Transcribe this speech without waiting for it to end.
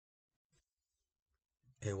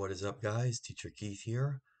Hey, what is up, guys? Teacher Keith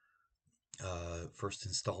here. First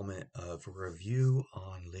installment of review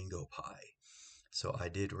on Lingo Pie. So I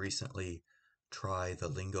did recently try the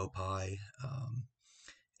Lingo Pie,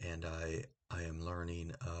 and I am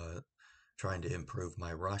learning, trying to improve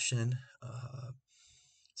my Russian.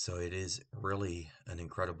 So it is really an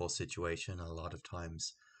incredible situation. A lot of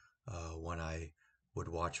times, when I would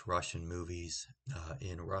watch Russian movies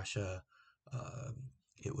in Russia, uh,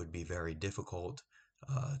 it would be very difficult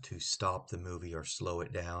to stop the movie or slow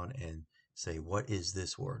it down and say, "What is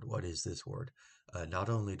this word? What is this word?" Not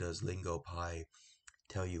only does Lingo Pi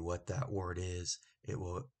tell you what that word is, it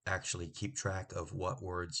will actually keep track of what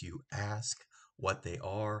words you ask, what they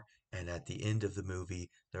are, and at the end of the movie,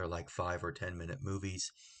 they're like 5 or 10 minute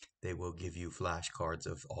movies. They will give you flashcards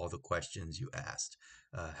of all the questions you asked.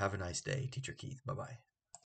 Have a nice day, Teacher Keith. Bye bye.